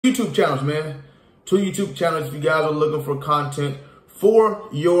YouTube channels, man. 2 YouTube channels if you guys are looking for content for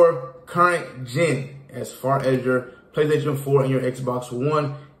your current gen. As far as your PlayStation 4 and your Xbox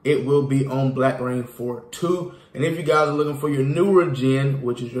One, it will be on Black Rain 4 2. And if you guys are looking for your newer gen,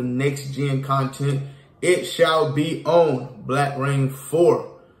 which is your next gen content, it shall be on Black Rain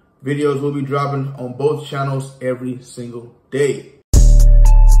 4. Videos will be dropping on both channels every single day.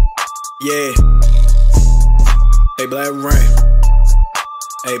 Yeah. Hey, Black Rain.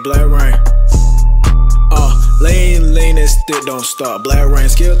 Hey, Black Rain. Lean and stick don't stop. Black Rain,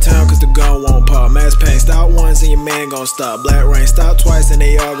 skill time cause the gun won't pop. Mass pain, stop once and your man gon' stop. Black Rain, stop twice and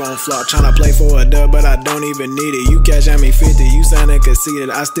they all gon' flop. Tryna play for a dub but I don't even need it. You cash at me 50, you soundin' conceited.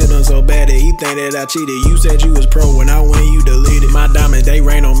 I still done so bad that he think that I cheated. You said you was pro when I win you deleted. My diamonds, they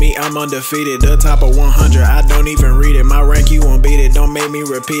rain on me, I'm undefeated. The top of 100, I don't even read it. My rank, you won't beat it, don't make me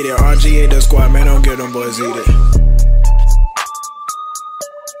repeat it. RGA the squad, man, don't get them boys eat it.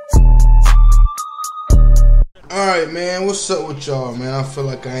 Alright, man, what's up with y'all, man? I feel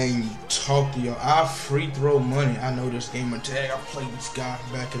like I ain't talked to y'all. I free throw money. I know this gamer tag. I played this guy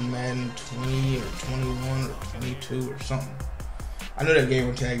back in Madden 20 or 21 or 22 or something. I know that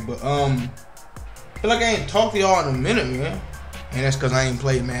gamer tag, but I feel like I ain't talked to y'all in a minute, man. And that's because I ain't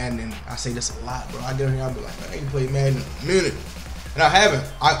played Madden, and I say this a lot, bro. I get in here, I'll be like, I ain't played Madden in a minute. And I haven't.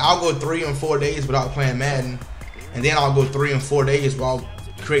 I'll go 3 and 4 days without playing Madden, and then I'll go 3 and 4 days where I'll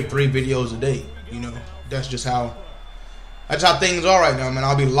create 3 videos a day, you know. That's just how things are right now, man.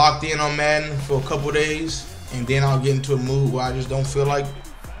 I'll be locked in on Madden for a couple days, and then I'll get into a mood where I just don't feel like,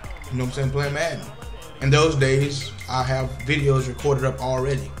 you know what I'm saying, playing Madden. And those days, I have videos recorded up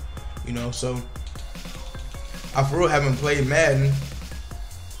already, you know, so I for real haven't played Madden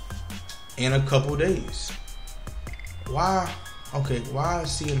in a couple days. Why? Okay, why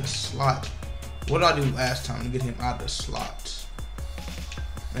is he in the slot? What did I do last time to get him out of the slot?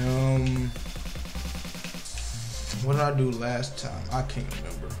 What did I do last time? I can't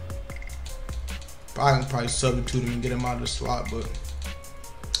remember. I can probably substitute him and get him out of the slot, but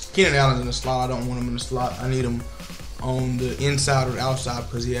Keenan Allen's in the slot. I don't want him in the slot. I need him on the inside or the outside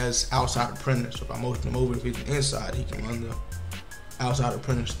because he has outside printer. So if I motion him over, if he's inside, he can run the outside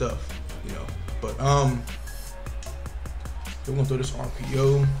printer stuff, you know. But we're gonna throw this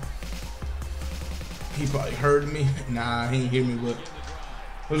RPO. He probably heard me. Nah, he didn't hear me, but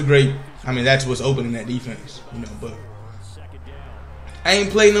it was great. I mean, that's what's opening that defense, you know, but I ain't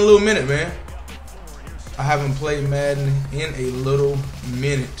played in a little minute, man. I haven't played Madden in a little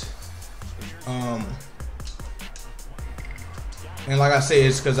minute. And like I said,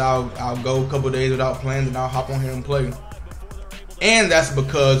 it's because I'll go a couple days without playing, and I'll hop on here and play. And that's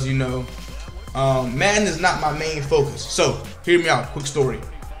because, you know, Madden is not my main focus. So, hear me out. Quick story.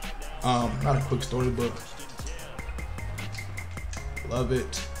 Not a quick story, but love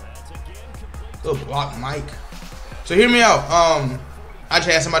it. Little block mic. So hear me out. I just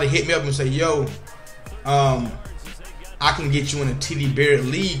had somebody hit me up and say, yo, I can get you in a TD Barrett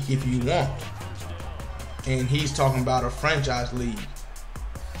league if you want. And he's talking about a franchise league.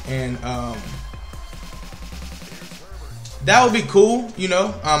 And that would be cool, you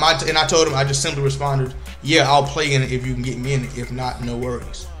know. I told him, I just simply responded, yeah, I'll play in it if you can get me in it. If not, no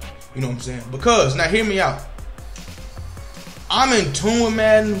worries. You know what I'm saying? Because, now hear me out. I'm in tune with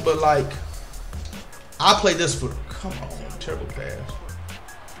Madden, but like, I play this for, come on, terrible pass.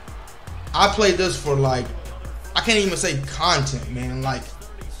 I play this for like, I can't even say content, man. Like,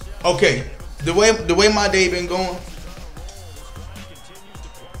 okay, the way my day been going,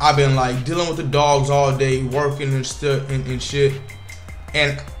 I've been like dealing with the dogs all day, working and stuff and shit.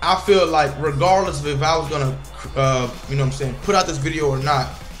 And I feel like regardless of if I was gonna, you know what I'm saying, put out this video or not,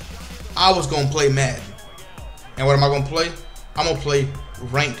 I was gonna play Madden. And what am I gonna play? I'm gonna play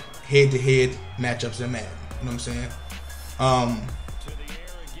ranked head-to-head matchups in Madden. You know what I'm saying?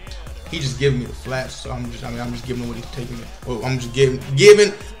 He just giving me the flats, so I'm just giving him what he's taking me. Well, I'm just getting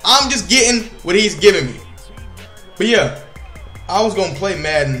what he's giving me. But yeah, I was gonna play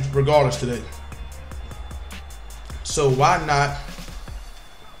Madden regardless today. So why not?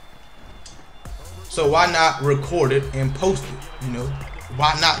 Record it and post it? You know,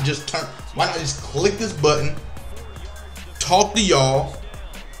 why not just click this button, talk to y'all,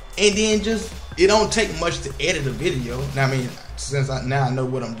 and then just, it don't take much to edit a video. Now, I mean, since I know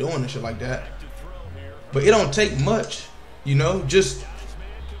what I'm doing and shit like that, but it don't take much, you know. Just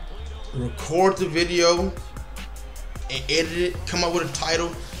record the video and edit it, come up with a title.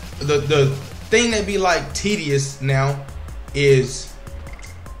 The thing that be like tedious now is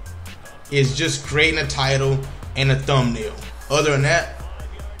just creating a title and a thumbnail. Other than that,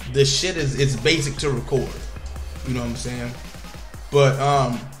 the shit it's basic to record. You know what I'm saying? But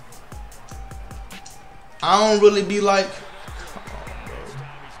I don't really be like,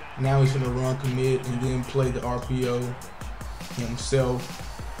 now he's gonna run commit and then play the RPO himself.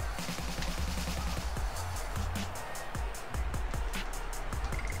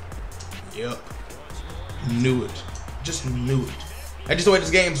 Yep. Knew it. Just knew it. That's just the way this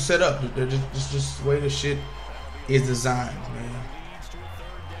game's set up. Just the way this shit is designed, man.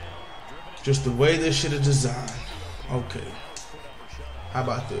 Just the way this shit is designed. Okay. How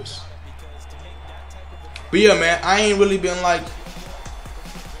about this? But yeah, man, I ain't really been like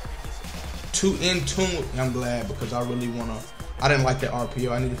too in tune with, I'm glad, because I really wanna, I didn't like that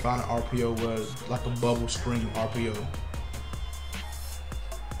RPO. I need to find an RPO where it's like a bubble screen RPO.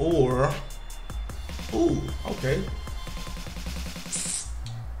 Or, ooh, okay.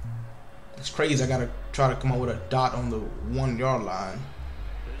 It's crazy, I gotta try to come up with a dot on the 1 yard line.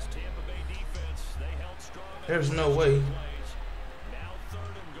 There's no way.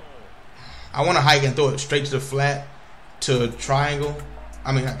 I want to hike and throw it straight to the flat to triangle.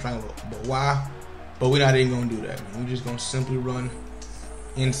 I mean, not triangle, but Y. But we're not even going to do that, man. We're just going to simply run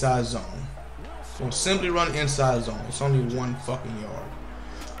inside zone. So simply run inside zone. It's only 1 fucking yard.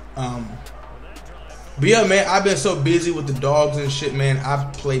 But yeah, man, I've been so busy with the dogs and shit, man.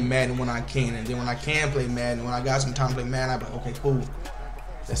 I play Madden when I can. And then when I can play Madden, when I got some time to play Madden, I'm like, okay, cool.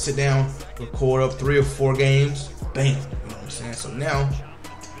 Let's sit down, record up 3 or 4 games. Bam. You know what I'm saying? So now,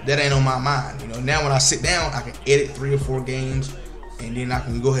 that ain't on my mind. You know, now when I sit down, I can edit 3 or 4 games, and then I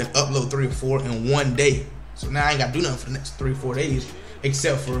can go ahead and upload 3 or 4 in 1 day. So now I ain't got to do nothing for the next 3 or 4 days,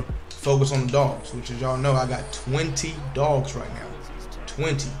 except for focus on the dogs, which, as y'all know, I got 20 dogs right now.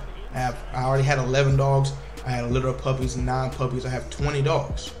 20. I already had 11 dogs. I had a litter of puppies and 9 puppies. I have 20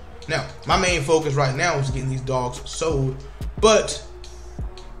 dogs. Now, my main focus right now is getting these dogs sold, but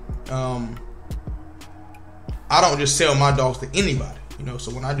I don't just sell my dogs to anybody. You know,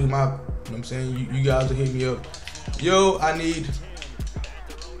 so when I do my, you know what I'm saying, you guys will hit me up. Yo, I need,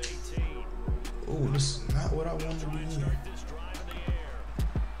 ooh, this is not what I want to be in.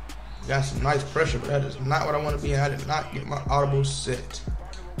 Got some nice pressure, but that is not what I want to be in. I did not get my audible set.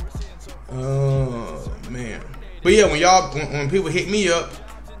 Oh, man. But yeah, when people hit me up,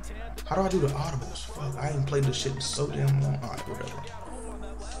 how do I do the audibles? Fuck, I ain't played this shit in so damn long. Alright, whatever.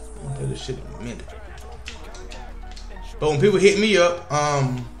 I ain't played this shit in a minute. But when people hit me up,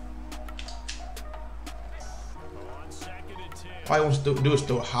 all I want to do is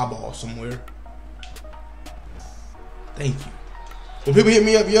throw a high ball somewhere. Thank you. When people hit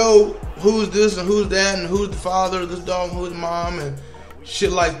me up, yo, who's this and who's that and who's the father of this dog and who's the mom and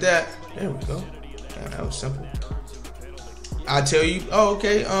shit like that. There we go. Man, that was simple. I tell you, oh,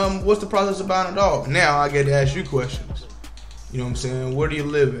 okay, what's the process of buying a dog? Now I get to ask you questions. You know what I'm saying? Where do you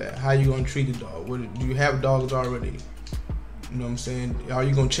live at? How you gonna treat the dog? Do you have dogs already? You know what I'm saying? Are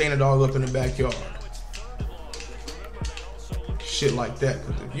you gonna chain a dog up in the backyard? Shit like that.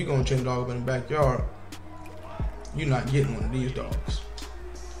 Because if you're gonna chain a dog up in the backyard, you're not getting one of these dogs.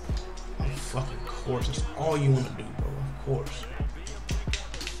 Of fucking course. That's all you want to do, bro. Of course.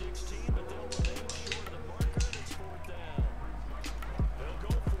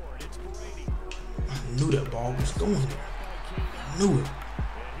 I knew that ball was going there. I knew it.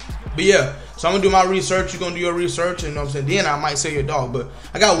 But yeah, so I'm gonna do my research. You're gonna do your research, and you know what I'm saying, then I might sell your dog. But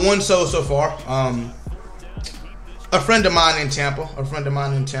I got 1 sold so far. A friend of mine in Tampa.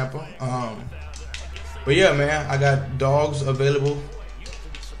 But yeah, man, I got dogs available.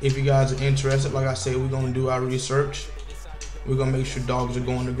 If you guys are interested, like I said, we're gonna do our research. We're gonna make sure dogs are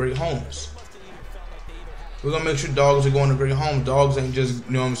going to great homes. We're gonna make sure dogs are going to great homes. Dogs ain't just,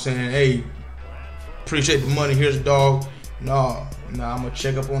 you know what I'm saying, hey, appreciate the money, here's a dog. No, I'm gonna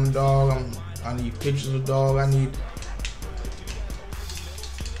check up on the dog. I need pictures of the dog.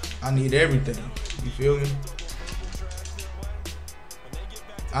 I need everything. You feel me?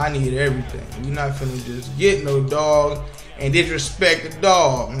 I need everything. We're not finna just get no dog and disrespect the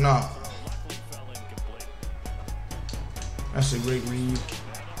dog. Nah. That's a great read.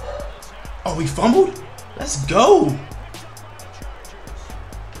 Oh, he fumbled? Let's go.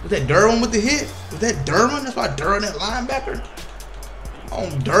 Was that Derwin with the hit? Was that Derwin? That's why Derwin, that linebacker. On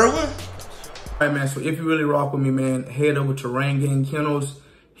Derwin. All right, man. So if you really rock with me, man, head over to Rain Gang Kennels.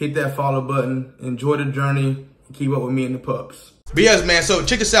 Hit that follow button. Enjoy the journey. And keep up with me and the pups. But yes, man. So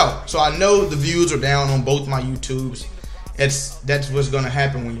check this out. So I know the views are down on both my YouTubes. That's what's gonna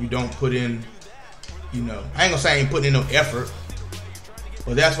happen when you don't put in, you know, I ain't gonna say I ain't putting in no effort,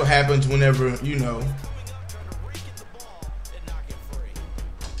 but that's what happens whenever, you know.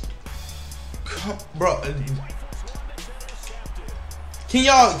 Bro, can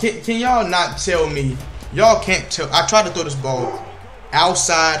y'all not tell me? Y'all can't tell. I tried to throw this ball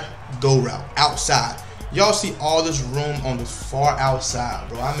outside, go route, outside. Y'all see all this room on the far outside,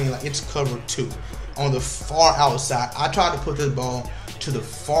 bro. I mean, like, it's covered 2 on the far outside. I tried to put this ball to the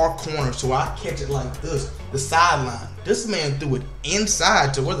far corner so I catch it like this, the sideline. This man threw it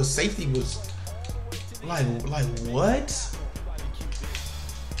inside to where the safety was. Like what?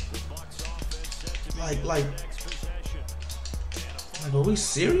 Like, are we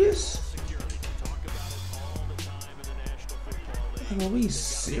serious? Like, are we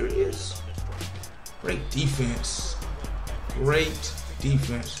serious? Great defense. Great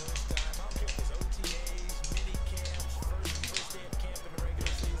defense.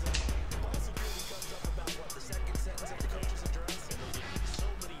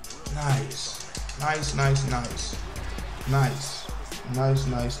 Nice. Nice, nice, nice. Nice. Nice,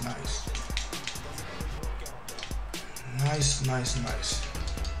 nice, nice. Nice, nice, nice.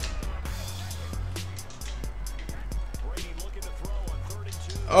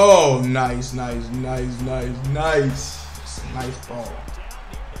 Oh, nice, nice, nice, nice, nice. It's a nice ball.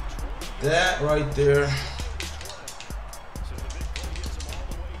 That right there.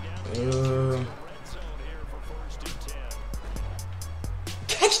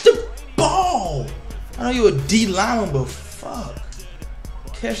 Catch the ball. I know you a D lineman, but fuck.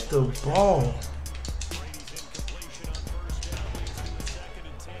 Catch the ball.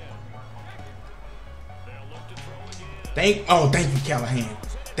 Thank you, Callahan.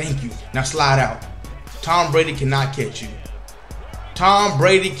 Thank you. Now slide out. Tom Brady cannot catch you. Tom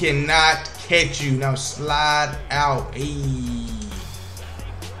Brady cannot catch you. Now slide out. Hey.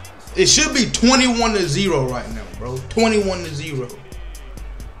 It should be 21-0 right now, bro. 21-0.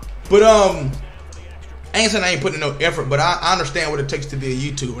 But I ain't saying I ain't putting no effort, but I understand what it takes to be a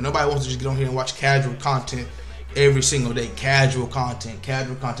YouTuber. Nobody wants to just get on here and watch casual content every single day. Casual content,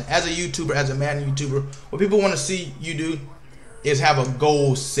 casual content. As a YouTuber, as a Madden YouTuber, what people want to see you do is have a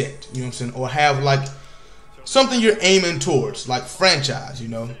goal set, you know what I'm saying? Or have like something you're aiming towards, like franchise, you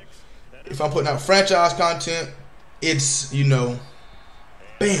know. If I'm putting out franchise content, it's, you know,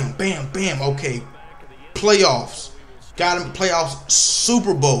 bam, bam, bam, okay. Playoffs. Got him playoffs,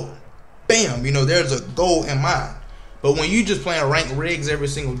 Super Bowl. Bam, you know, there's a goal in mind. But when you just playing ranked rigs every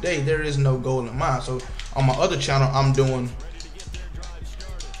single day, there is no goal in mind. So on my other channel, I'm doing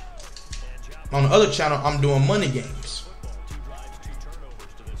money games.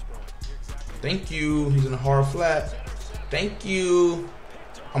 Thank you. He's in a hard flat. Thank you.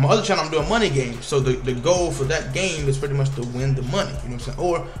 On my other channel, I'm doing money games. So the goal for that game is pretty much to win the money. You know what I'm saying?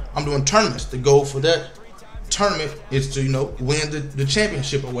 Or I'm doing tournaments. The goal for that tournament is to, you know, win the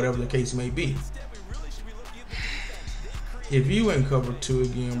championship or whatever the case may be. If you in cover 2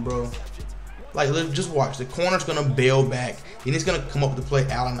 again, bro, like, just watch. The corner's gonna bail back, and he's gonna come up to play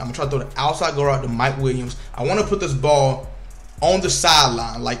Allen. I'm gonna try to throw the outside go out to Mike Williams. I want to put this ball on the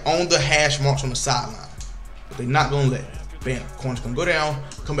sideline, like on the hash marks on the sideline, but they're not gonna let it. Bam, corner's gonna go down,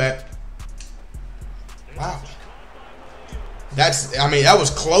 come back. Wow, I mean, that was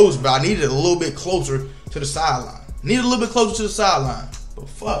close, but I needed it a little bit closer to the sideline. Needed a little bit closer to the sideline, but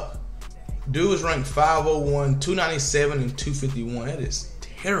fuck. Dude is ranked 501, 297, and 251. That is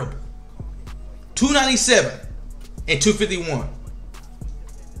terrible. 297 and 251.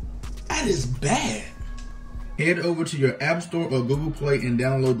 That is bad. Head over to your App Store or Google Play and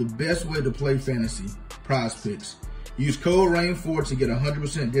download the best way to play fantasy, Prize Picks. Use code RAIN4 to get a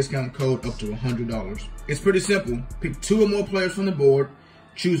 100% discount code up to $100. It's pretty simple. Pick 2 or more players from the board,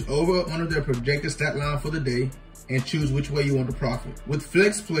 choose over or under their projected stat line for the day, and choose which way you want to profit. With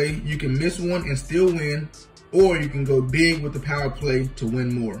Flex Play, you can miss one and still win, or you can go big with the power play to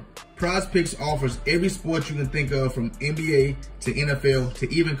win more. Prize Picks offers every sport you can think of, from NBA to NFL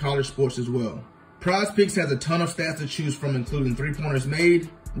to even college sports as well. Prize Picks has a ton of stats to choose from, including 3-pointers made,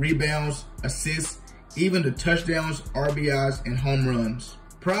 rebounds, assists, even the touchdowns, RBIs, and home runs.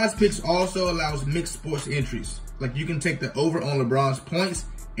 Prize Picks also allows mixed sports entries, like you can take the over on LeBron's points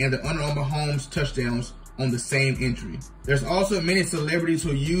and the under on Mahomes' touchdowns on the same entry. There's also many celebrities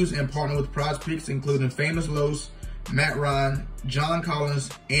who use and partner with Prize Picks, including Famous Los, Matt Ryan, John Collins,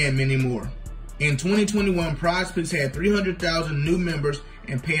 and many more. In 2021, Prize Picks had 300,000 new members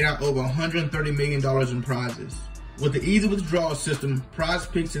and paid out over $130 million in prizes. With the easy withdrawal system, Prize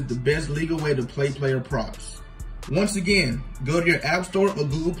Picks is the best legal way to play player props. Once again, go to your App Store or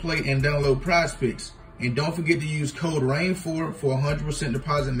Google Play and download Prize Picks. And don't forget to use code RAIN4 for a 100%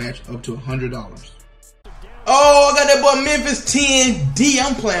 deposit match up to $100. Oh, I got that boy Memphis 10D.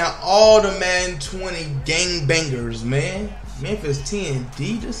 I'm playing all the Madden 20 gangbangers, man. Memphis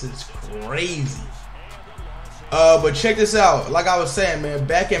 10D, this is crazy. But check this out. Like I was saying, man,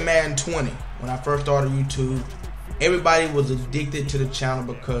 back in Madden 20, when I first started YouTube, everybody was addicted to the channel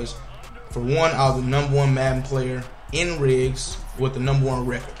because For one, I was the #1 Madden player in rigs with the #1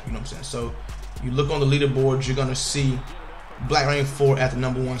 record. You know what I'm saying? So you look on the leaderboards, you're gonna see Black Rain 4 at the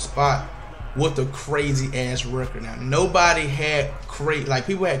 #1 spot with a crazy ass record. Now nobody had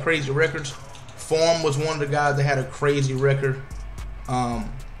people had crazy records. Form was one of the guys that had a crazy record.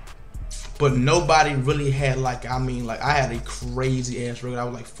 But nobody really had I had a crazy ass record. I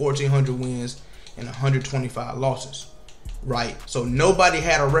was like 1,400 wins and 125 losses, right? So nobody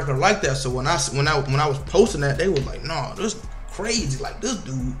had a record like that. So when I was posting that, they were like, "No, this is crazy. Like this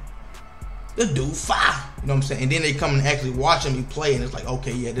dude fire." You know what I'm saying? And then they come and actually watching me play, and it's like,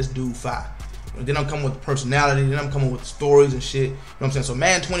 okay, yeah, this dude fire. And then I'm coming with the personality. Then I'm coming with the stories and shit. You know what I'm saying? So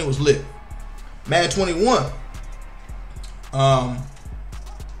Madden 20 was lit. Madden 21.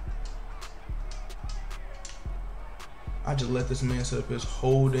 I just let this man set up his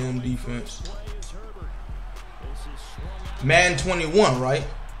whole damn defense. Madden 21, right?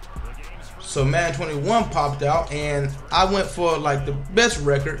 So Madden 21 popped out, and I went for like the best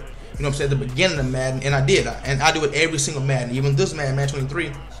record. You know what I'm saying? At the beginning of Madden, and I did. And I do it every single Madden. Even this Madden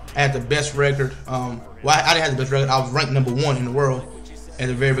 23, I had the best record. Well, I didn't have the best record. I was ranked #1 in the world at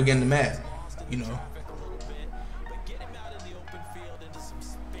the very beginning of Madden. You know.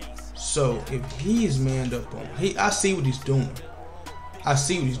 So if he's manned up on, I see what he's doing. I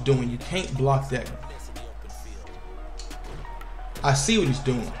see what he's doing. You can't block that. I see what he's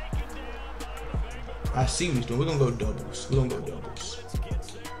doing. I see what he's doing. We're gonna go doubles.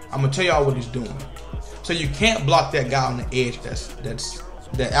 I'm gonna tell y'all what he's doing. So you can't block that guy on the edge. That's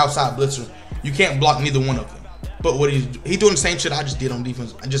that outside blitzer. You can't block neither one of them. But what he's doing the same shit I just did on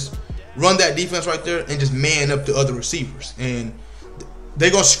defense. I just run that defense right there and just man up the other receivers, and they're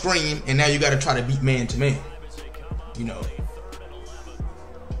gonna scream, and now you gotta try to beat man to man. You know.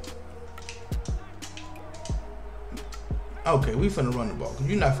 Okay, we finna run the ball, because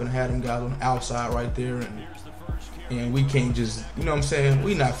you're not finna have them guys on the outside right there, and we can't just, you know what I'm saying?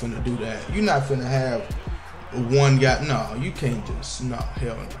 We not finna do that. You're not finna have one guy. No, you can't just, no,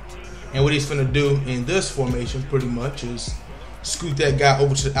 hell no. And what he's finna do in this formation pretty much is scoot that guy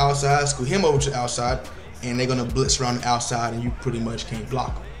over to the outside, scoot him over to the outside, and they're gonna blitz around the outside, and you pretty much can't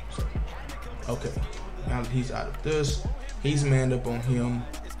block him. So, okay, now that he's out of this, he's manned up on him.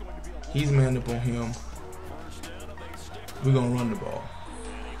 We're gonna run the ball.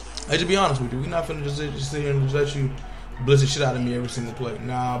 Hey, to be honest with you, we're not finna just sit here and just let you blitz the shit out of me every single play.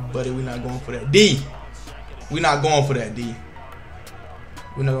 Nah, buddy, we're not going for that. D, we're not going for that. D,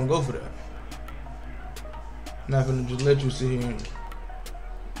 we're not gonna go for that. Not finna just let you sit here and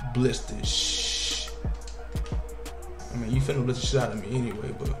blitz this shit. I mean, you finna blitz the shit out of me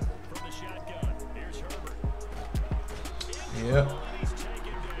anyway, but yep.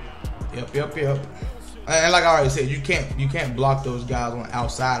 And like I already said, you can't block those guys on the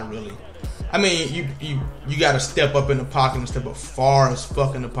outside really. I mean, you got to step up in the pocket and step up far as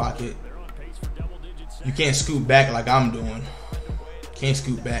fuck in the pocket. You can't scoot back like I'm doing. Can't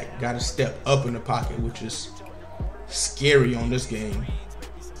scoot back. Got to step up in the pocket, which is scary on this game.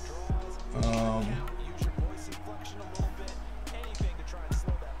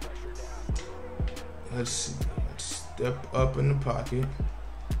 Let's see. Let's step up in the pocket.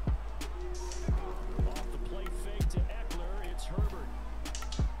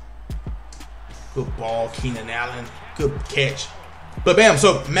 Good ball, Keenan Allen. Good catch. But bam,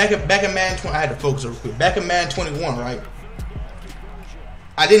 so back in Madden 20, I had to focus real quick. Back in Madden 21, right?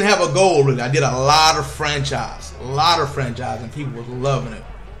 I didn't have a goal really. I did a lot of franchise, and people was loving it.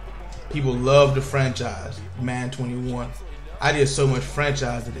 People loved the franchise, Madden 21. I did so much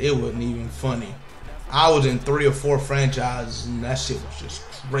franchise that it wasn't even funny. I was in 3 or 4 franchises, and that shit was just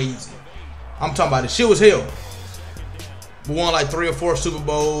crazy. I'm talking about the shit was hell. We won like 3 or 4 Super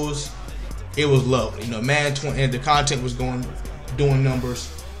Bowls. It was lovely, you know. Madden 20, and the content was doing numbers.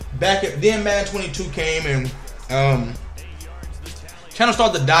 Then Madden 22 came and kind of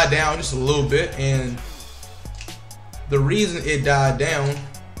started to die down just a little bit, and the reason it died down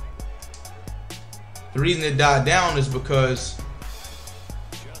is because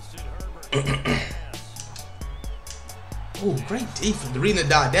oh, great defense. The reason it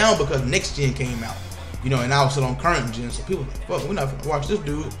died down because next gen came out, you know, and I was still on current gen, so people were like, fuck, we're not gonna watch this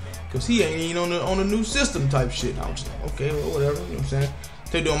dude because he ain't even on the new system type shit. And I was just like, okay, well, whatever, you know what I'm saying?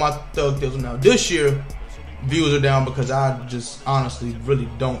 They're doing my thug deals now. This year, views are down because I just honestly really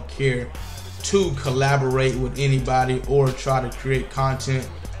don't care to collaborate with anybody or try to create content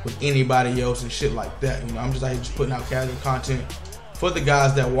with anybody else and shit like that. You know, I'm just like putting out casual content for the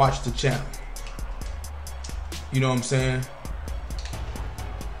guys that watch the channel. You know what I'm saying?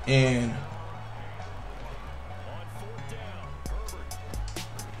 And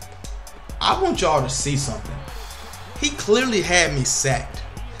I want y'all to see something. He clearly had me sacked.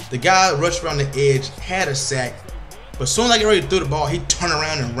 The guy rushed around the edge, had a sack, but as soon as I get ready to throw the ball, he turned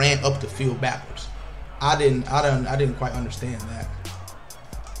around and ran up the field backwards. I didn't quite understand that.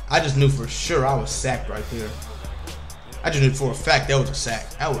 I just knew for sure I was sacked right there. I just knew for a fact that was a sack.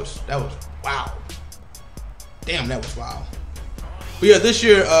 That was wow. Damn, that was wild. But yeah, this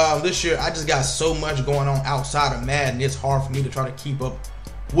year I just got so much going on outside of Madden. It's hard for me to try to keep up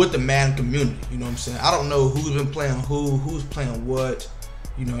with the Madden community. You know what I'm saying? I don't know who's been playing who's playing what.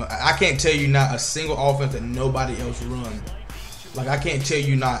 You know, I can't tell you not a single offense that nobody else run. Like I can't tell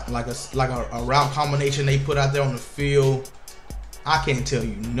you not like a route combination they put out there on the field. I can't tell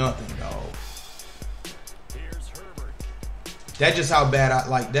you nothing, dog. That's just how bad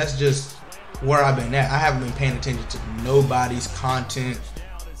that's just where I've been at. I haven't been paying attention to nobody's content.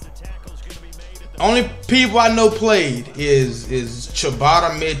 Only people I know played is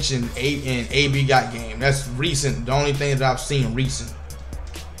Ciabatta Mitch and AB Got Game. That's recent. The only thing that I've seen recent.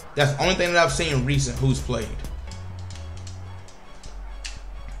 That's the only thing that I've seen recent who's played.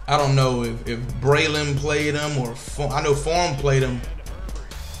 I don't know if Braylon played him or I know Form played him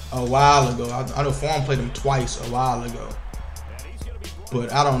a while ago. I know Form played him twice a while ago.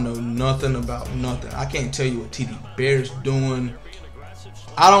 But I don't know nothing about nothing. I can't tell you what TD Bear's doing.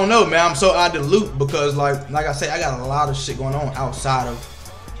 I don't know, man. I'm so out of the loop because like I said, I got a lot of shit going on outside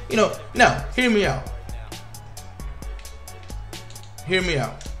of, you know. Now, hear me out. Hear me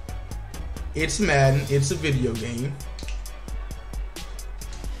out. It's Madden. It's a video game.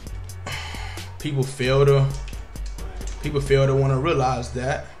 People fail to want to realize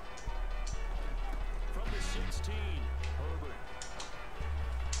that.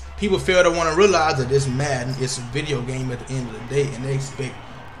 People fail to want to realize that it's Madden, it's a video game at the end of the day, and they expect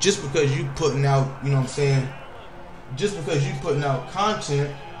just because you putting out, you know what I'm saying, just because you putting out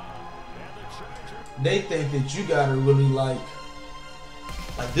content, they think that you gotta really like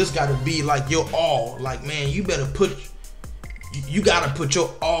this gotta be like your all. Like, man, you gotta put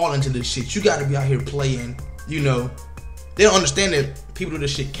your all into this shit. You gotta be out here playing, you know. They don't understand that people do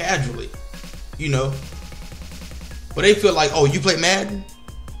this shit casually, you know. But they feel like, oh, you play Madden?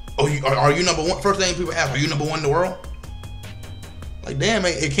 Oh, are you number one? First thing people ask, are you number one in the world? Like, damn,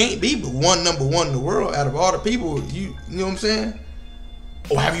 it can't be but number one in the world out of all the people. You know what I'm saying?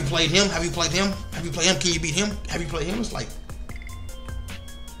 Oh, have you played him? Have you played him? Have you played him? Can you beat him? Have you played him? It's like,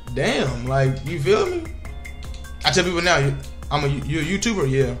 damn, like, you feel me? I tell people now, you're a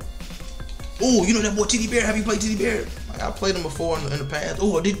YouTuber, yeah. Oh, you know that boy TD Bear? Have you played TD Bear? Like, I played him before in the past.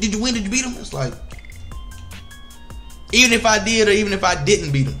 Oh, did you win? Did you beat him? It's like, even if I did or even if I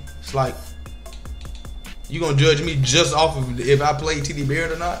didn't beat him, it's like, you gonna judge me just off of if I played TD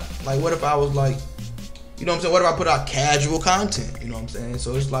Bear or not? Like, what if I was like, you know what I'm saying? What if I put out casual content? You know what I'm saying?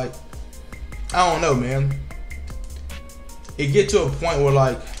 So it's like, I don't know, man. It get to a point where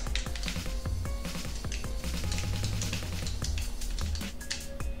like,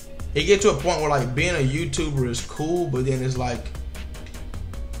 being a YouTuber is cool, but then it's like,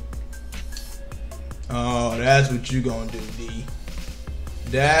 oh, that's what you gonna do, D.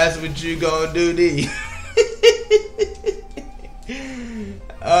 That's what you gonna do, D.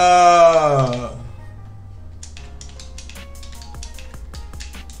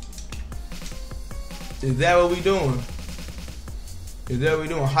 Is that what we doing? Is that what we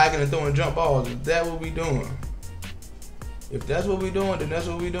doing? Hiking and throwing jump balls? Is that what we doing? If that's what we doing, then that's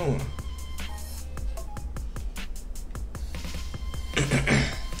what we doing.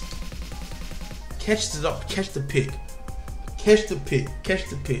 Catch the pick. Catch the pick. Catch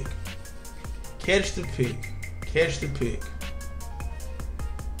the pick. Catch the pick. Catch the pick.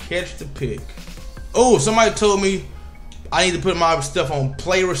 Catch the pick. Oh, somebody told me I need to put my stuff on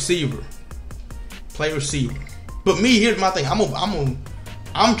play receiver. Play receiver. But me, here's my thing.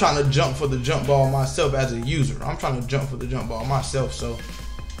 I'm trying to jump for the jump ball myself as a user. I'm trying to jump for the jump ball myself, so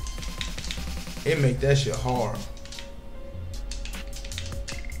it make that shit hard.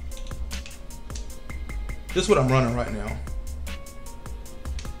 This is what I'm running right now.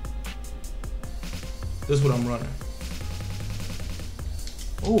 This is what I'm running.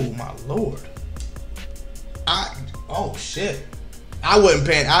 Oh my lord. Oh shit. I wasn't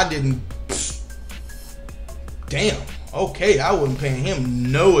paying, damn. Okay, I wasn't paying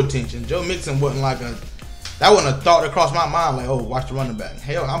him no attention. Joe Mixon wasn't like that wasn't a thought that crossed my mind like, oh, watch the running back.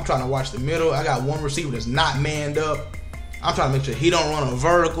 Hell, I'm trying to watch the middle. I got one receiver that's not manned up. I'm trying to make sure he don't run a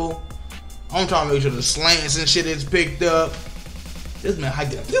vertical. I'm trying to make sure the slants and shit is picked up. This man,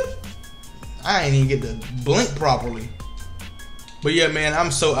 I ain't even get to blink properly. But yeah, man,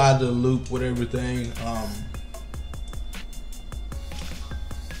 I'm so out of the loop with everything.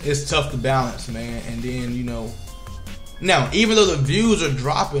 it's tough to balance, man. And then, you know, now even though the views are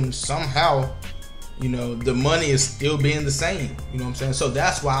dropping, somehow, you know, the money is still being the same. You know what I'm saying? So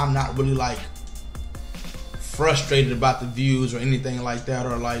that's why I'm not really like frustrated about the views or anything like that,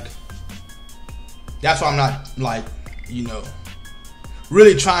 or like, that's why I'm not like, you know,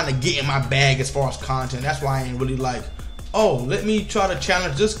 really trying to get in my bag as far as content. That's why I ain't really like, oh, let me try to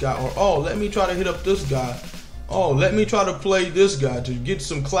challenge this guy, or oh, let me try to hit up this guy, oh, let me try to play this guy to get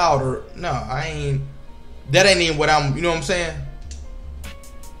some clout. Or no, I ain't, that ain't even what I'm, you know what I'm saying?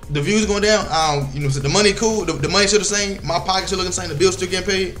 The views going down, you know, so the money cool, the money still the same, my pocket still looking the same, the bills still getting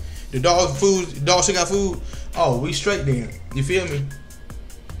paid, the dog still got food. Oh, we straight then. You feel me?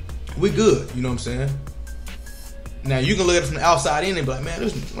 We good, you know what I'm saying? Now you can look at it from the outside in and be like, man,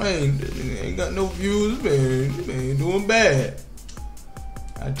 this ain't got no views, man. This man doing bad.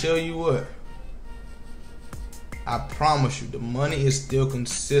 I tell you what, I promise you, the money is still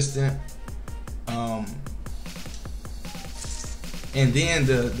consistent. And then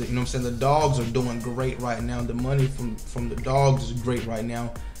the you know what I'm saying, the dogs are doing great right now. The money from the dogs is great right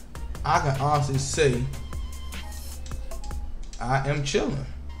now. I can honestly say I am chilling.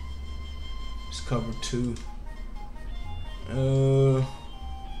 It's cover 2.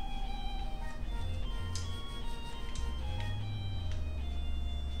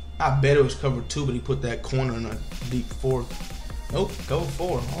 I bet it was cover 2, but he put that corner in a deep 4th. Nope, cover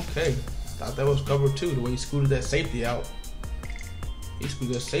 4. Okay, thought that was cover 2. The way he scooted that safety out. He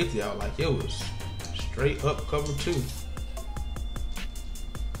scooted that safety out like it was straight up cover 2.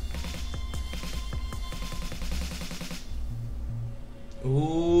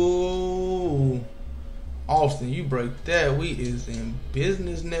 Ooh, Austin, you break that. We is in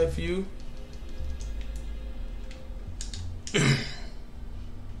business, nephew.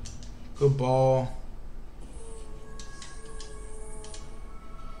 Good ball.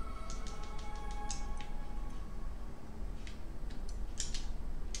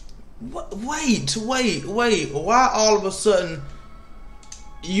 What? Wait. Why all of a sudden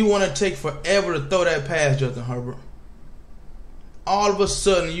you want to take forever to throw that pass, Justin Herbert? All of a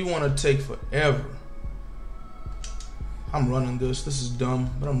sudden you want to take forever. I'm running this. This is dumb,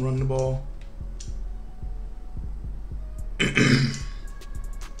 but I'm running the ball.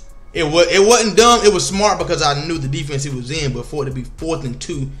 It wasn't dumb. It was smart because I knew the defense he was in. But for it to be 4th and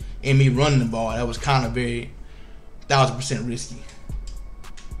 2 and me running the ball, that was kind of very 1000% risky.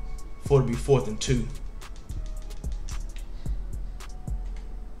 For it to be 4th and 2.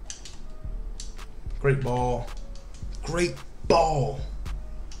 Great ball. Great ball.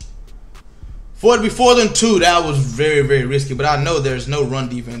 For it to be 4th and 2, that was very, very risky. But I know there's no run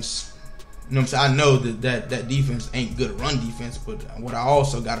defense. You know what I'm saying? I know that defense ain't good run defense. But what I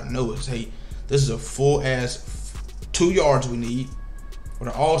also got to know is, hey, this is a full ass 2 yards we need. What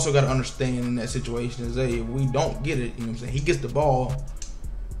I also got to understand in that situation is, hey, if we don't get it, you know what I'm saying, he gets the ball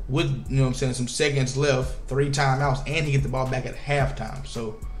with, you know what I'm saying, some seconds left, 3 timeouts, and he gets the ball back at halftime.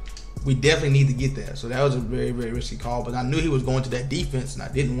 So we definitely need to get that. So that was a very, very risky call. But I knew he was going to that defense, and I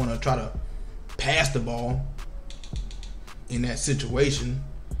didn't want to try to pass the ball in that situation.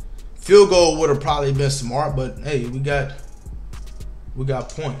 Field goal would have probably been smart, but hey, we got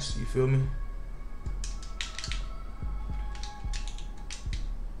points. You feel me?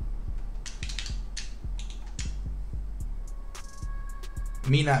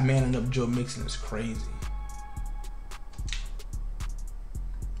 Me not manning up Joe Mixon is crazy.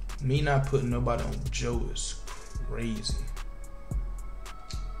 Me not putting nobody on Joe is crazy.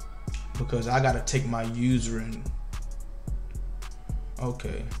 Because I gotta take my user and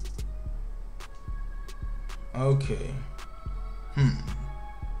okay.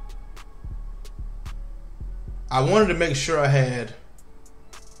 I wanted to make sure I had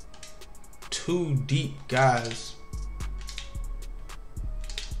 2 deep guys.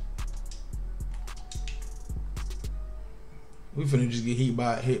 We finna just get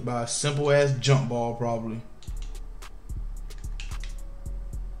hit by a simple ass jump ball probably.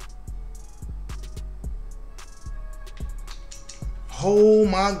 Oh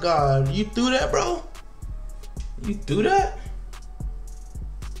my God, you threw that, bro? You threw that?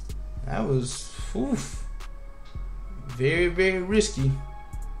 That was very, very risky.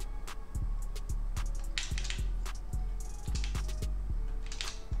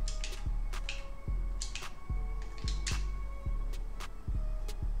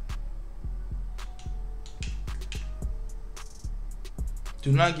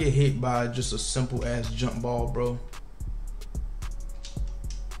 Do not get hit by just a simple ass jump ball, bro.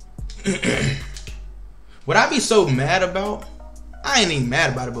 What I be so mad about, I ain't even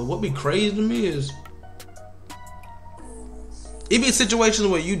mad about it, but what be crazy to me is It be situations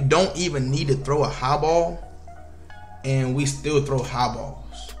where you don't even need to throw a high ball, and we still throw high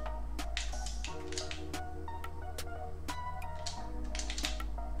balls.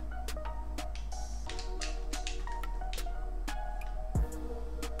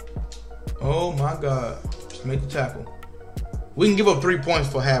 Oh my God. Just make the tackle. We can give up 3 points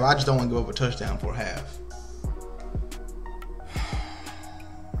for half. I just don't want to give up a touchdown for half.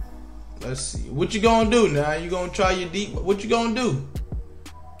 Let's see. What you gonna do now? You gonna try your deep? What you gonna do?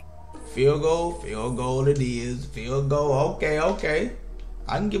 Field goal it is. Field goal. Okay.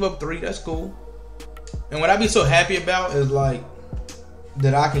 I can give up 3. That's cool. And what I be so happy about is like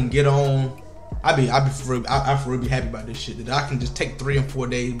that I can get on. I for real be happy about this shit. That I can just take 3 and 4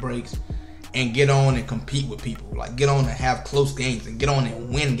 day breaks and get on and compete with people. Like get on and have close games and get on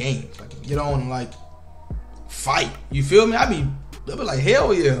and win games. Like get on and like fight. You feel me? I be like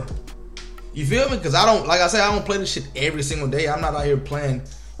hell yeah. You feel me? Because I don't, like I said, I don't play this shit every single day. I'm not out here playing,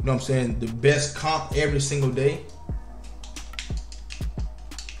 you know what I'm saying, the best comp every single day.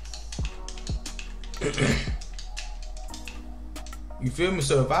 You feel me?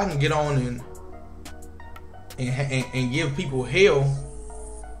 So if I can get on and give people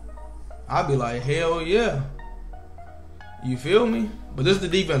hell, I'll be like, hell yeah. You feel me? But this is the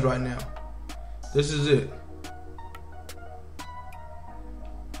defense right now. This is it.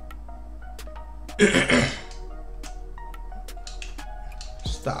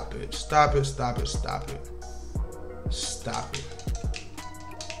 Stop it. Stop it. Stop it. Stop it. Stop it.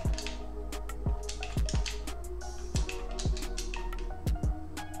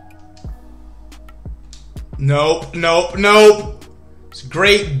 Nope. It's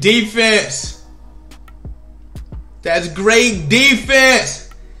great defense. That's great defense.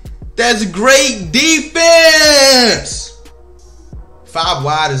 That's great defense. 5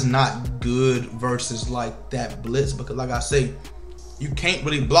 wide is not good versus like that blitz because like I say, you can't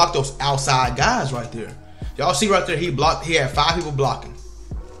really block those outside guys right there. Y'all see right there, he had 5 people blocking.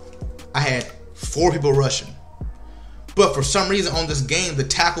 I had 4 people rushing. But for some reason on this game, the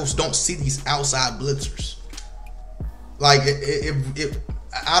tackles don't see these outside blitzers. Like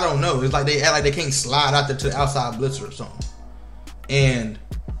I don't know. It's like they act like they can't slide out there to the outside blitzer or something. And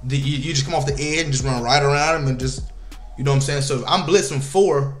you just come off the edge and just run right around him and just, you know what I'm saying? So I'm blitzing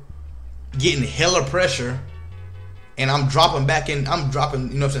 4, getting hella pressure, and I'm dropping back in. I'm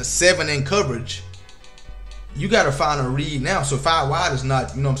dropping, you know what I'm saying, 7 in coverage. You got to find a read now. So 5 wide is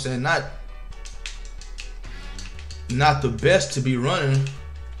not, you know what I'm saying, not the best to be running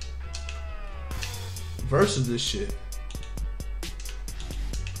versus this shit.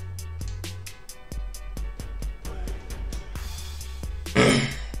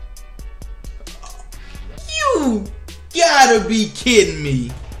 You gotta be kidding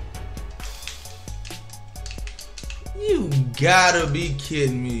me. You gotta be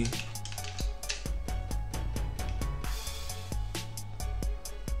kidding me.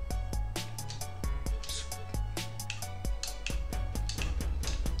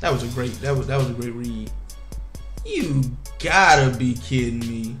 That was a great read. You gotta be kidding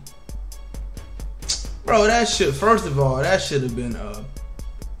me. Bro, that shit, first of all, that should have been a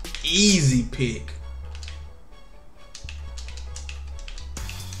easy pick.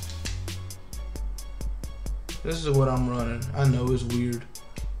 This is what I'm running. I know it's weird.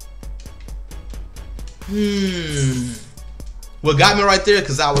 What got me right there,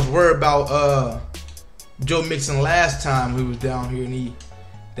 because I was worried about Joe Mixon last time he was down here, and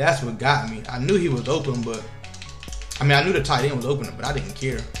that's what got me. I knew he was open, but I mean, I knew the tight end was open, but I didn't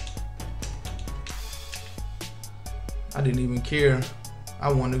care. I didn't even care.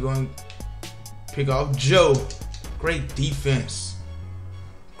 I wanted to go and pick off Joe. Great defense.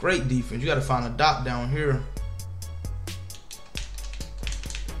 Great defense. You got to find a dot down here.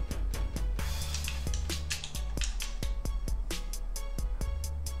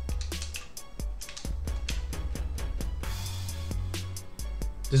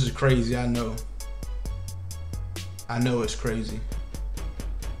 This is crazy, I know. I know it's crazy.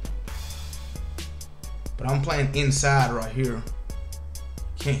 But I'm playing inside right here.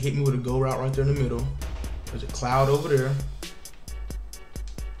 Can't hit me with a go route right there in the middle. There's a cloud over there.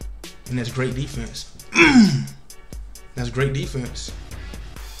 And that's great defense. That's great defense.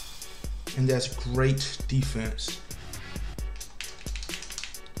 And that's great defense.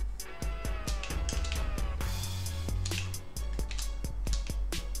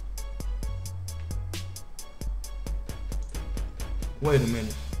 Wait a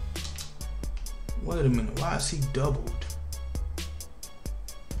minute. Wait a minute. Why is he doubled?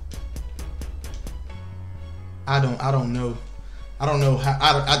 I don't know. I don't know how.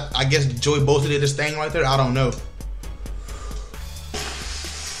 I guess Joey Bosa did this thing right there. I don't know.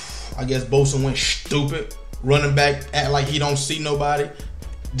 I guess Bosa went stupid. Running back act like he don't see nobody.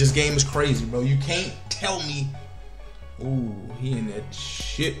 This game is crazy, bro. You can't tell me. Ooh, he in that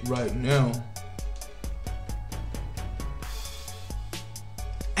shit right now.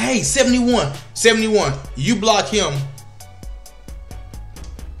 Hey, 71. 71. You block him.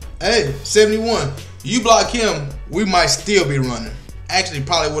 Hey, 71. You block him, we might still be running. Actually,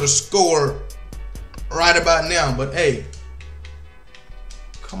 probably would have scored right about now. But hey,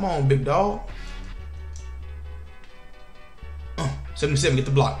 come on, big dog. 77, get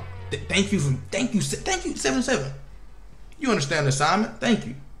the block. Thank you, 77. You understand the assignment? Thank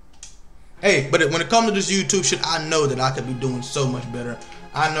you. Hey, but when it comes to this YouTube shit, I know that I could be doing so much better.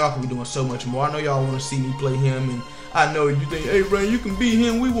 I know I could be doing so much more. I know y'all want to see me play him, and I know you think, hey, Ryan, you can beat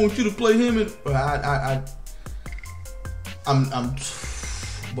him. We want you to play him, and I'm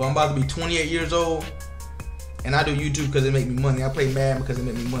about to be 28 years old, and I do YouTube because it make me money. I play Madden because it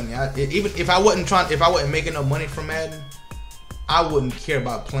make me money. Even if I wasn't making no money from Madden, I wouldn't care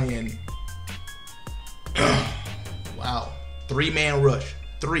about playing. Wow, 3-man rush,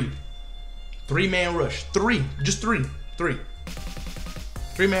 3-man rush, just three.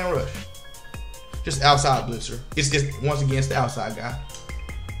 3-man rush. Just outside blitzer. It's just, once again, it's the outside guy.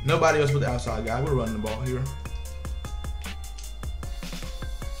 Nobody else but the outside guy. We're running the ball here.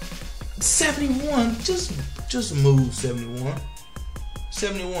 71. Just move, 71.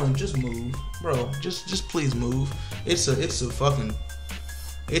 71, just move. Bro, just please move. It's a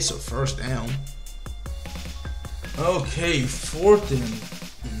first down. Okay, 4th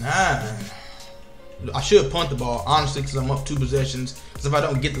and 9. I should punt the ball, honestly, because I'm up 2 possessions. Because if I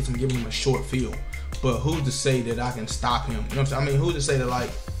don't get this, I'm giving him a short field. But who's to say that I can stop him? You know what I'm saying? I mean, who's to say that, like,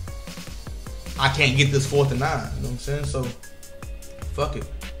 I can't get this 4th and 9? You know what I'm saying? So, fuck it.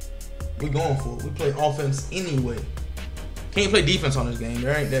 We going for it. We play offense anyway. Can't play defense on this game.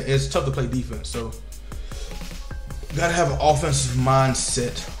 It's tough to play defense. So, gotta have an offensive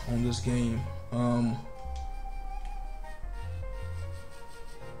mindset on this game.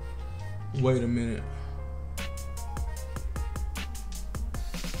 Wait a minute.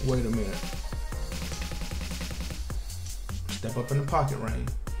 Step up in the pocket range.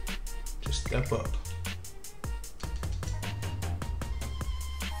 Just step up.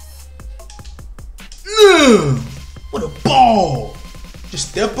 What a ball! Just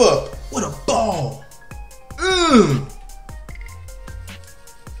step up. What a ball!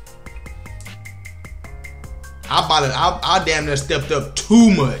 I damn near stepped up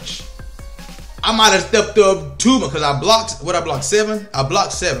too much. I might have stepped up too much because I blocked 7? I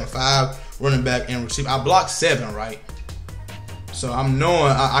blocked 7, 5, running back and receiver. I blocked 7, right? So I'm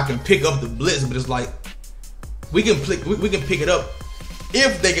knowing I can pick up the blitz, but it's like we can pick it up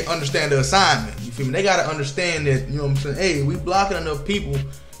if they can understand the assignment. You feel me? They gotta understand that, you know what I'm saying? Hey, we blocking enough people.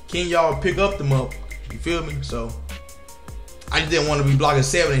 Can y'all pick up them up? You feel me? So I just didn't want to be blocking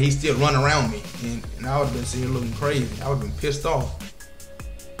 7 and he still run around me. And I would have been sitting here looking crazy. I would have been pissed off.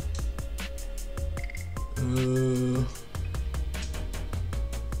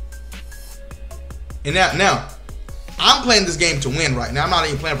 And now, I'm playing this game to win right now. I'm not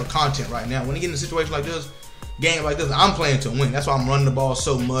even playing for content right now. When you get in a situation like this, game like this, I'm playing to win. That's why I'm running the ball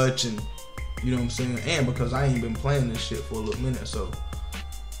so much, and you know what I'm saying? And because I ain't been playing this shit for a little minute, so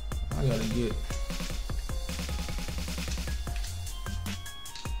I gotta get,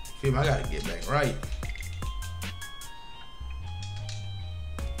 feel me? I gotta get back right.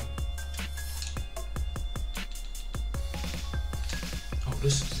 Oh,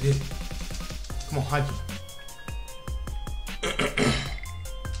 this is it. Come on, hike it.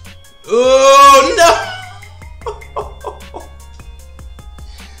 Oh, no!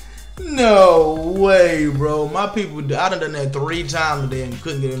 No way, bro. My people, I done that 3 times today and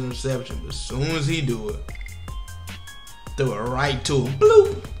couldn't get an interception. But as soon as he do it, threw it right to him.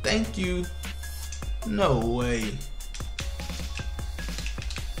 Bloop. Thank you. No way.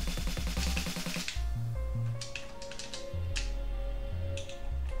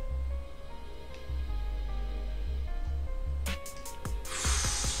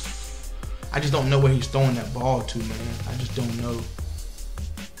 I just don't know where he's throwing that ball to, man. I just don't know.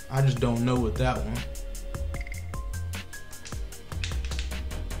 I just don't know with that one.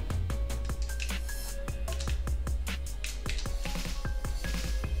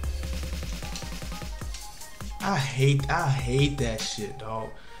 I hate that shit, dog.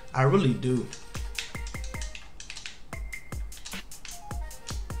 I really do.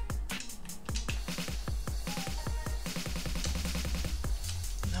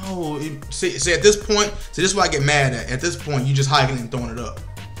 No, see at this point, this is what I get mad at. At this point, you just hiking and throwing it up.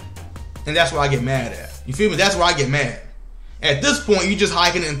 And that's what I get mad at. You feel me? That's where I get mad. At this point, you just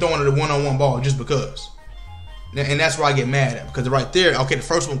hiking it and throwing it a one-on-one ball just because. And that's where I get mad at. Because right there, okay, the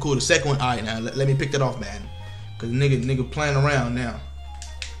first one cool. The second one, all right, now let me pick that off, man. Because nigga playing around now.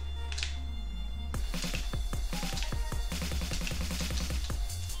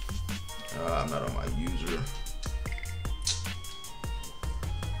 I'm not on my user.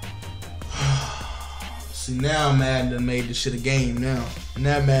 See, now Madden done made this shit a game now.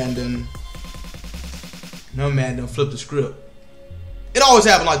 Now Madden done flipped the script. It always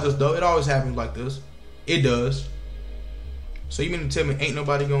happens like this, though. It always happens like this. It does. So you mean to tell me ain't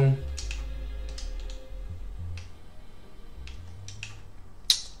nobody gonna...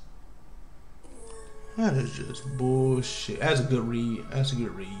 That is just bullshit. That's a good read. That's a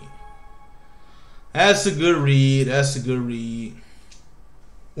good read. That's a good read. That's a good read.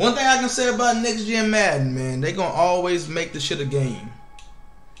 One thing I can say about next gen Madden, man, they gonna always make this shit a game.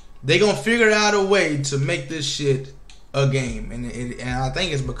 They gonna figure out a way to make this shit a game, and I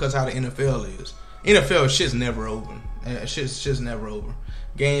think it's because how the NFL is. NFL shit's never over. Shit's never over.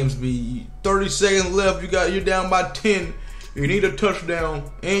 Games be 30 seconds left. You're down by 10. You need a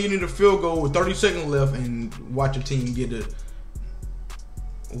touchdown and you need a field goal with 30 seconds left, and watch your team get it.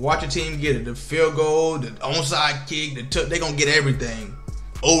 Watch your team get it. The field goal, the onside kick, they gonna get everything.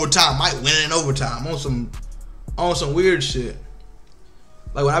 Overtime, might win it in overtime on some weird shit.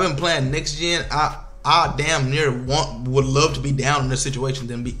 Like when I've been playing next gen, I damn near would love to be down in this situation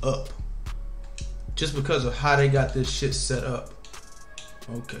than be up. Just because of how they got this shit set up.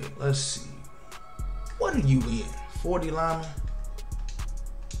 Okay, let's see. What are you in? 40 lineman?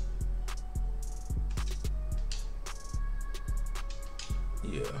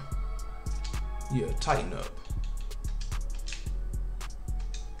 Yeah, tighten up.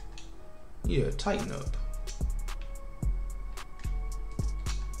 Yeah, tighten up.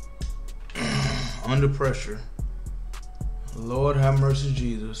 Under pressure. Lord have mercy,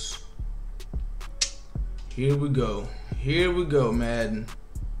 Jesus. Here we go. Here we go, Madden.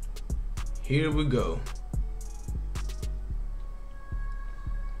 Here we go.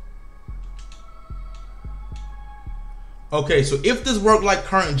 Okay, so if this worked like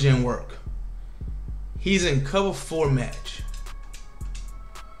current gen work, he's in cover 4 match.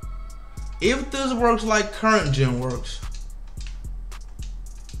 If this works like current gen works,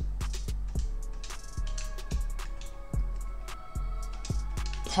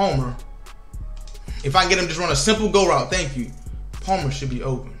 Palmer, if I can get him to just run a simple go route, thank you, Palmer should be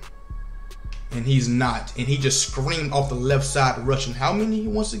open. And he's not. And he just screamed off the left side rushing. How many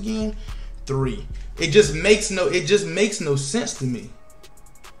once again? 3. It just makes no sense to me.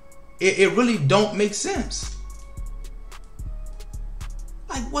 It really don't make sense.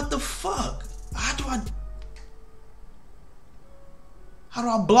 Like, what the fuck? How do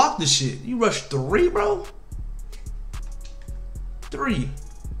I block this shit? You rush 3, bro? 3.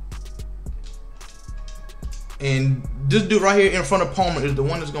 And this dude right here in front of Palmer is the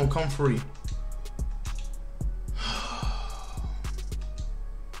one that's gonna come free.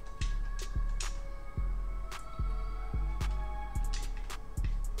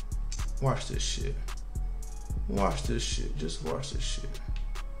 Watch this shit. Watch this shit. Just watch this shit.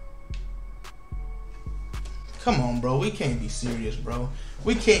 Come on, bro. We can't be serious, bro.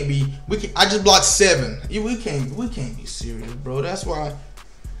 We can't. I just blocked 7. We can't be serious, bro. That's why.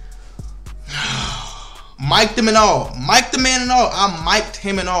 Mic'd him and all. Mic'd the man and all. I mic'd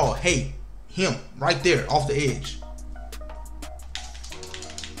him and all. Hey, him right there off the edge.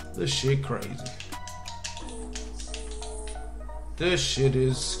 This shit crazy. This shit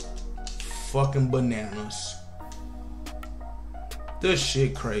is fucking bananas. This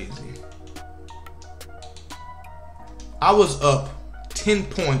shit crazy. I was up 10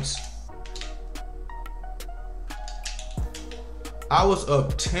 points. I was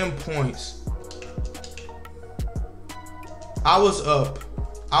up 10 points. I was up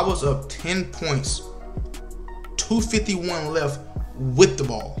 10 points. 2:51 left with the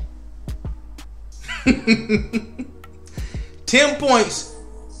ball. 10 points.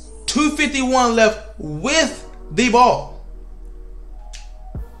 2:51 left with the ball.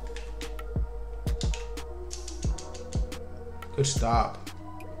 Good stop.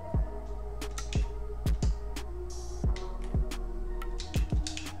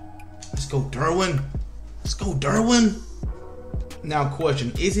 Let's go, Derwin. Let's go, Derwin. Now,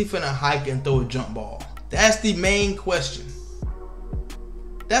 question: is he finna hike and throw a jump ball? That's the main question.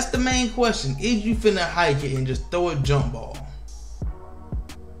 That's the main question. Is you finna hike it and just throw a jump ball?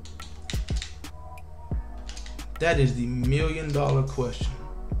 That is the $1 million question.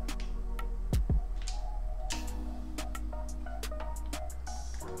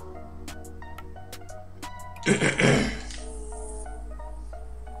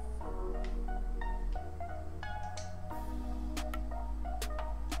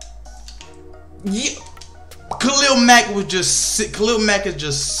 Yeah. Khalil Mack is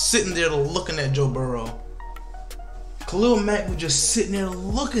just sitting there looking at Joe Burrow. Khalil Mack was just sitting there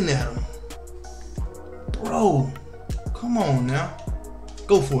looking at him. Bro, come on now.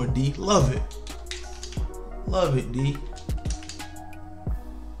 Go for it, D. Love it. Love it, D.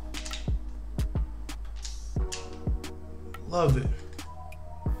 Love it.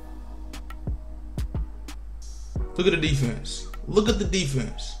 Look at the defense. Look at the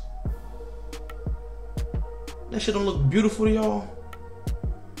defense. That shit don't look beautiful to y'all?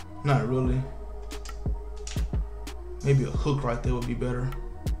 Not really. Maybe a hook right there would be better.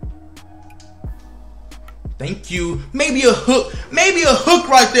 Thank you. Maybe a hook. Maybe a hook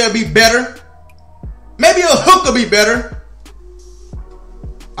right there would be better. Maybe a hook would be better.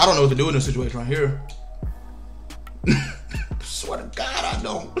 I don't know what to do in this situation right here. Swear to God, I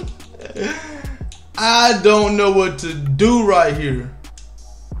don't. I don't know what to do right here.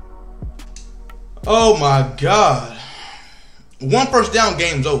 Oh my God. One first down,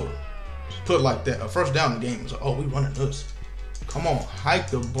 game's over. Put it like that. A first down, the game is over. Oh, we running this. Come on,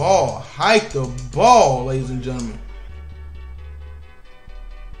 hike the ball. Hike the ball, ladies and gentlemen.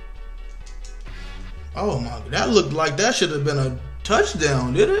 Oh my God, that looked like that should have been a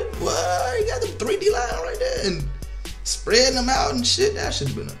touchdown, did it? What? You got the 3D line right there and spreading them out and shit. That should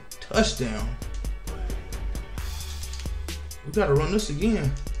have been a touchdown. We gotta run this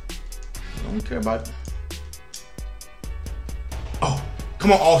again. I don't care about it. Oh,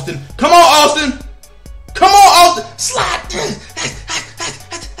 come on, Austin. Come on, Austin. Come on, Austin. Slide.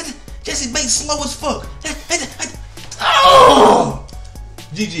 Jesse Bates slow as fuck. Oh!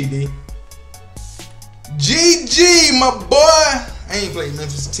 GG, D. GG, my boy. I ain't played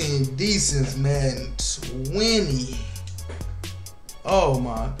Memphis 10 D since Madden 20. Oh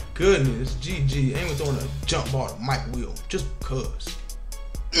my goodness. GG. Ain't even throwing a jump ball to Mike Will just because.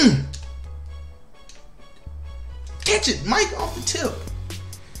 Catch it, Mike, off the tip.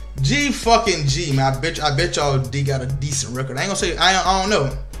 G fucking G, man. I bet y'all D got a decent record. I ain't gonna say I don't know.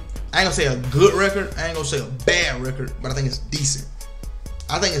 I ain't gonna say a good record. I ain't gonna say a bad record, but I think it's decent.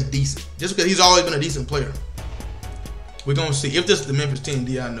 I think it's decent. Just because he's always been a decent player. We're gonna see. If this is the Memphis 10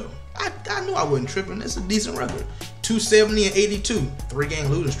 D, I know. I knew I wasn't tripping. It's a decent record. 270 and 82. 3-game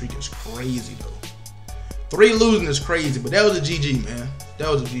losing streak is crazy though. 3 losing is crazy, but that was a GG, man. That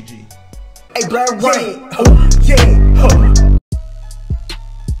was a GG. Hey, Black Rain, yeah,